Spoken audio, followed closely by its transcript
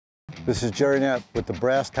This is Jerry Knapp with the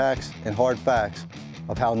brass tacks and hard facts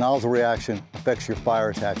of how nozzle reaction affects your fire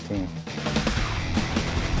attack team.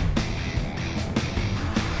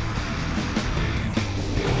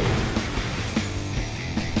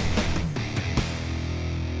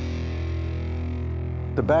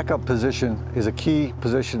 The backup position is a key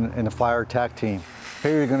position in the fire attack team.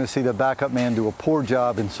 Here you're going to see the backup man do a poor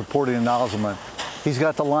job in supporting the nozzleman. He's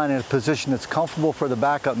got the line in a position that's comfortable for the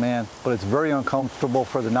backup man, but it's very uncomfortable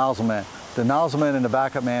for the nozzleman. The nozzleman and the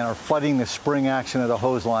backup man are fighting the spring action of the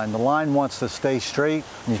hose line. The line wants to stay straight,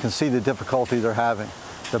 and you can see the difficulty they're having.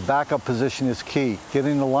 The backup position is key.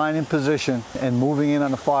 Getting the line in position and moving in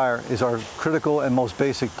on the fire is our critical and most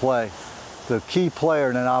basic play. The key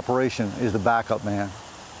player in an operation is the backup man.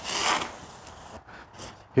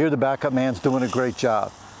 Here the backup man's doing a great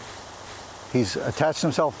job. He's attached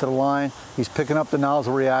himself to the line, he's picking up the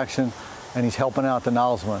nozzle reaction, and he's helping out the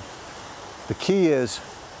nozzleman. The key is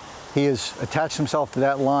he has attached himself to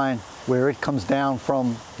that line where it comes down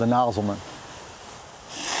from the nozzleman.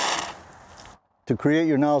 To create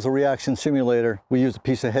your nozzle reaction simulator, we use a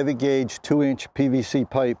piece of heavy gauge 2-inch PVC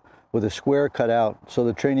pipe with a square cut out so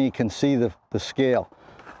the trainee can see the scale.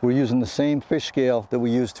 We're using the same fish scale that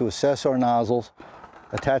we use to assess our nozzles.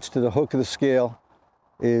 Attached to the hook of the scale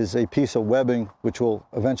is a piece of webbing which will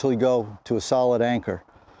eventually go to a solid anchor.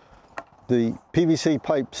 The PVC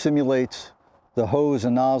pipe simulates the hose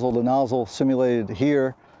and nozzle. The nozzle simulated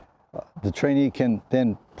here. The trainee can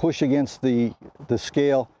then push against the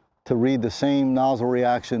scale to read the same nozzle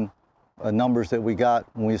reaction numbers that we got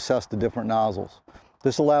when we assessed the different nozzles.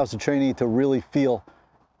 This allows the trainee to really feel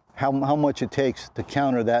how much it takes to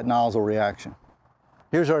counter that nozzle reaction.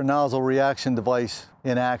 Here's our nozzle reaction device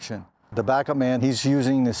in action. The backup man, he's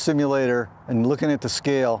using the simulator and looking at the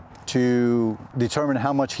scale to determine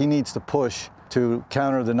how much he needs to push to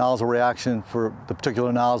counter the nozzle reaction for the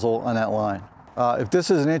particular nozzle on that line. If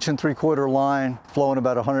this is an 1 3/4 line flowing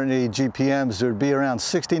about 180 GPMs, there'd be around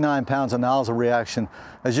 69 pounds of nozzle reaction.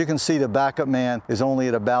 As you can see, the backup man is only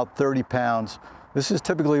at about 30 pounds. This is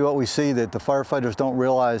typically what we see, that the firefighters don't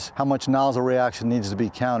realize how much nozzle reaction needs to be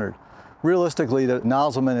countered. Realistically, the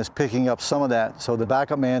nozzleman is picking up some of that, so the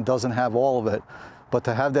backup man doesn't have all of it. But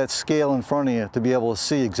to have that scale in front of you, to be able to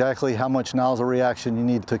see exactly how much nozzle reaction you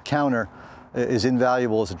need to counter, is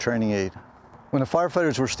invaluable as a training aid. When the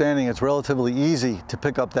firefighters were standing, it's relatively easy to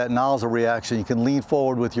pick up that nozzle reaction. You can lean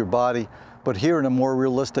forward with your body, but here in a more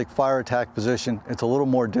realistic fire attack position, it's a little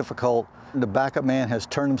more difficult. The backup man has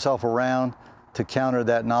turned himself around to counter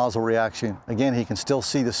that nozzle reaction. Again, he can still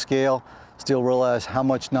see the scale, still realize how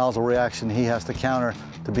much nozzle reaction he has to counter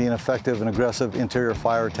to be an effective and aggressive interior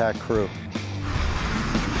fire attack crew.